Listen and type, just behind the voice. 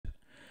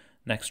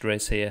next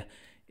race here.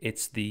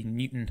 It's the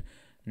Newton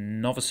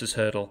Novices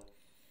Hurdle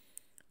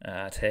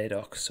at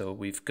Haydock. So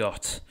we've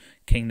got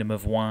Kingdom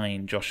of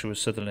Wine, Joshua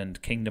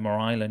Sutherland, Kingdom of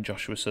Ireland,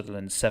 Joshua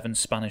Sutherland, 7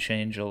 Spanish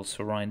Angels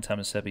for Ryan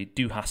Tamasebi,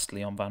 Du Hast,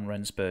 Leon van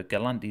Rensburg,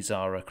 Galanti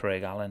Zara,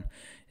 Craig Allen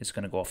is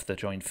going to go off the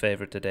joint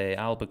favourite today.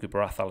 Alba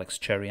Gubrath, Alex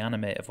Cherry,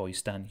 Animator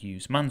Voice, Dan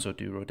Hughes, Manzo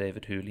Duro,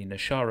 David Hooley,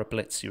 Nashara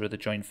Blitz, your other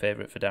joint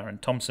favourite for Darren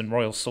Thompson,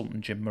 Royal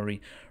Sultan, Jim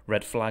Murray,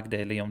 Red Flag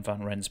Day, Leon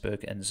van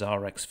Rensburg, and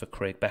Zarex for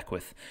Craig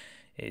Beckwith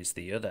is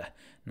the other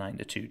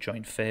 9-2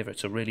 joint favourite.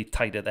 So really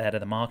tight at the head of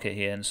the market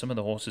here, and some of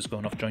the horses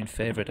going off joint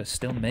favourite are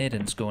still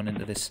maidens going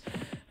into this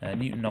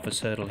Newton Novice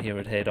Hurdle here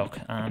at Haydock,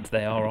 and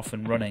they are off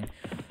and running.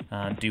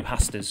 And Du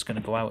Hast is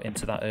going to go out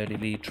into that early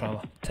lead,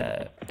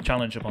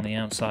 challenge up on the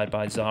outside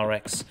by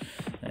Zarex,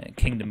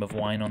 Kingdom of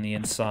Wine on the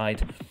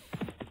inside.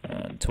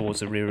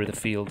 Towards the rear of the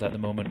field at the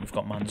moment, we've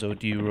got Manzo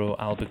Duro,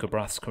 Alba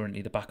Gubrath's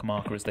currently the back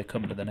marker as they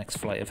come to the next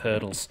flight of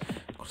hurdles.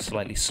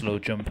 Slightly slow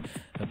jump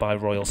by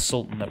Royal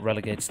Sultan that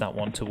relegates that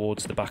one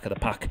towards the back of the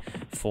pack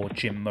for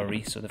Jim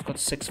Murray. So they've got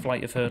 6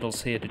 flight of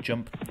hurdles here to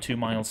jump, 2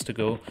 miles to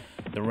go.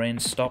 The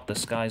rain's stopped, the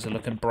skies are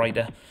looking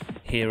brighter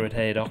here at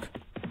Haydock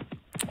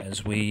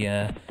as we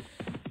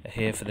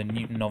here for the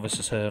Newton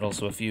Novices Hurdle.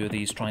 So a few of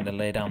these trying to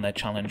lay down their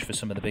challenge for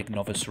some of the big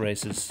novice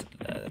races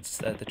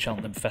at the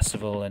Cheltenham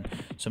Festival and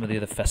some of the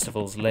other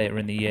festivals later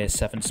in the year.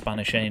 7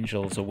 Spanish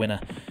Angels, a winner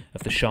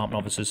of the Sharp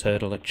Novices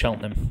Hurdle at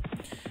Cheltenham.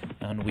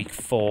 And week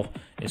 4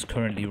 is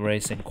currently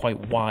racing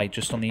quite wide,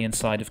 just on the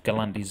inside of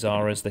Galanti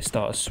Zara as they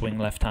start to swing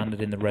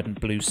left-handed in the red and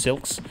blue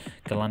silks.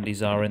 Galanti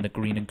Zara in the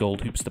green and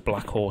gold hoops, the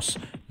black horse,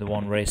 the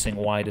one racing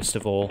widest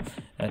of all,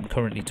 and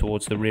currently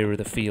towards the rear of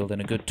the field,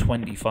 and a good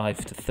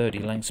 25 to 30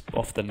 lengths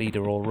off the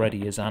leader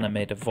already is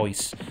Animator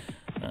Voice.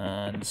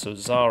 And so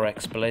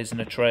Zarex blazing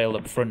a trail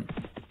up front.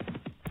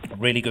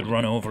 Really good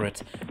run over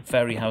it.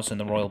 Fairy House in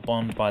the Royal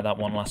Bond by that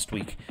one last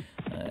week.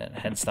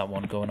 Hence that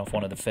one going off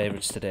one of the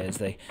favourites today as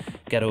they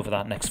get over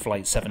that next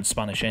flight. 7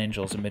 Spanish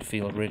Angels in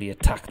midfield really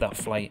attacked that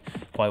flight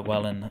quite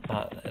well, and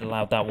that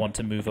allowed that one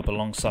to move up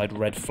alongside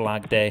Red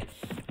Flag Day.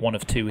 1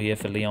 of 2 here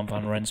for Leon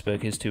van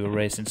Rensburg. His 2 are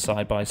racing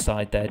side by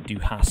side there. Du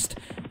Hast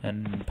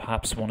and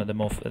perhaps one of the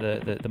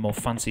more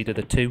fancied of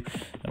the 2.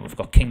 And we've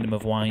got Kingdom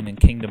of Wine and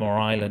Kingdom of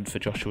Ireland for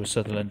Joshua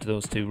Sutherland.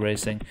 Those 2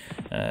 racing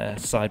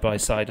side by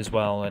side as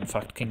well. In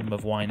fact, Kingdom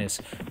of Wine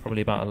is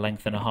probably about a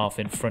length and a half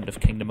in front of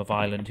Kingdom of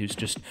Ireland, who's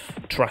just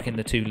tracking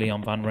the 2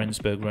 Leon van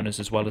Rensburg runners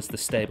as well as the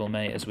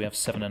stablemate, as we have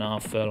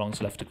 7.5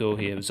 furlongs left to go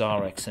here.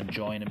 Zarex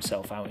enjoying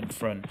himself out in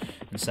front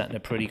and setting a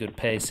pretty good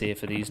pace here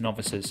for these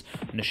novices.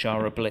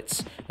 Nashara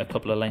Blitz a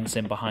couple of lengths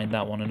in behind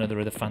that one, another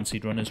of the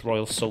fancied runners.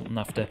 Royal Sultan,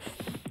 after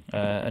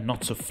a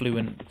not so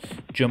fluent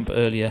jump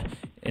earlier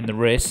in the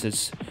race,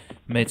 has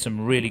made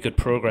some really good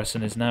progress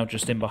and is now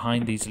just in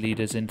behind these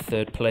leaders in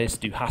 3rd place.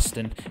 Du Hast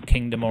and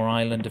Kingdom or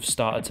Ireland have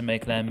started to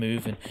make their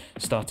move and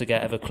start to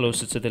get ever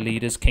closer to the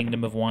leaders.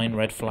 Kingdom of Wine,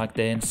 Red Flag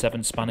Day and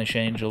 7 Spanish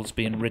Angels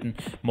being ridden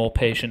more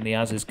patiently,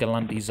 as is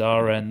Galanti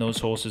Zara, and those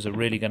horses are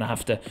really going to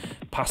have to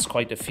pass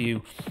quite a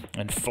few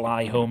and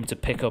fly home to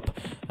pick up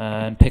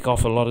and pick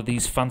off a lot of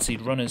these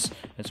fancied runners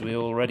as we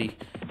already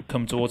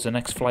come towards the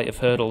next flight of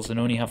hurdles and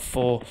only have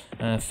 4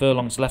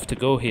 furlongs left to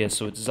go here.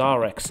 So it's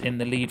Zarex in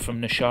the lead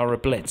from Nashara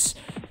Blitz.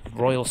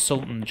 Royal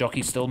Sultan,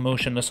 jockey still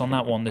motionless on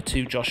that one. The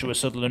 2 Joshua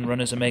Sutherland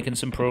runners are making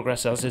some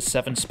progress, as is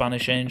 7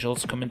 Spanish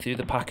Angels coming through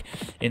the pack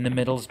in the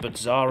middles, but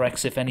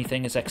Zarex, if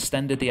anything, has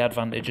extended the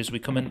advantage as we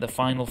come into the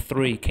final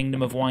 3.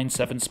 Kingdom of Wine,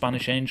 7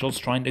 Spanish Angels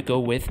trying to go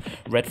with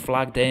Red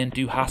Flag Day and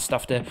Du Hast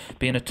after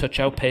being a touch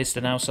outpaced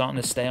and now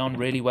starting to stay on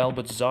really well,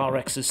 but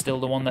Zarex is still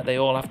the one that they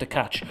all have to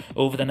catch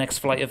over the next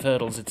flight of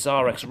hurdles. It's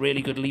Zarex,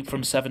 really good leap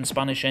from 7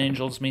 Spanish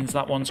Angels, means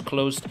that one's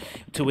closed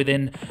to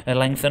within a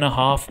length and a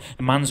half.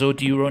 Manzo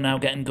Duro now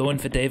getting going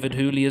for David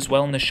Hooley as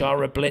well.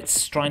 Nashara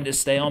Blitz trying to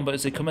stay on, but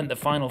as they come into the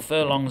final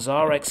furlong,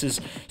 Zarex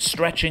is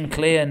stretching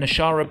clear.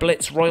 Nashara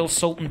Blitz, Royal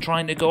Sultan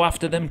trying to go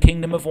after them.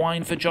 Kingdom of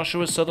Wine for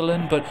Joshua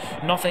Sutherland, but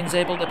nothing's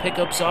able to pick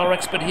up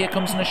Zarex. But here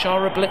comes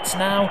Nashara Blitz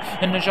now,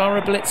 and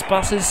Nashara Blitz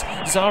passes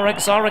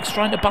Zarex. Zarex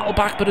trying to battle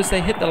back, but as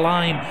they hit the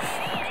line,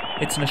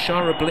 it's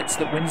Nashara Blitz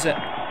that wins it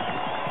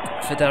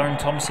for Darren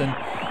Thompson.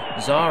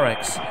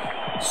 Zarex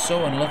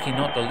so unlucky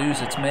not to lose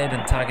its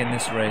maiden tag in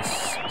this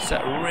race.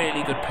 Set a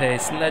really good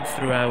pace, led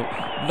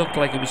throughout, looked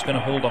like it was going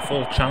to hold off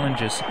all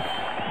challenges.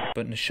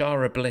 But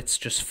Nashara Blitz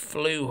just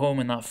flew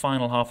home in that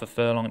final half a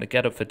furlong to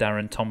get up for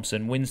Darren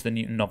Thompson. Wins the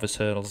Newton Novice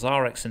Hurdle.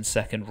 Zarex in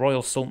 2nd.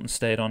 Royal Sultan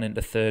stayed on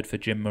into 3rd for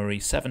Jim Murray.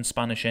 7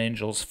 Spanish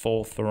Angels,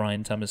 4th for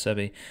Ryan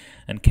Tamasebi.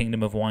 And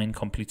Kingdom of Wine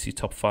completes your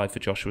top 5 for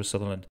Joshua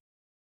Sutherland.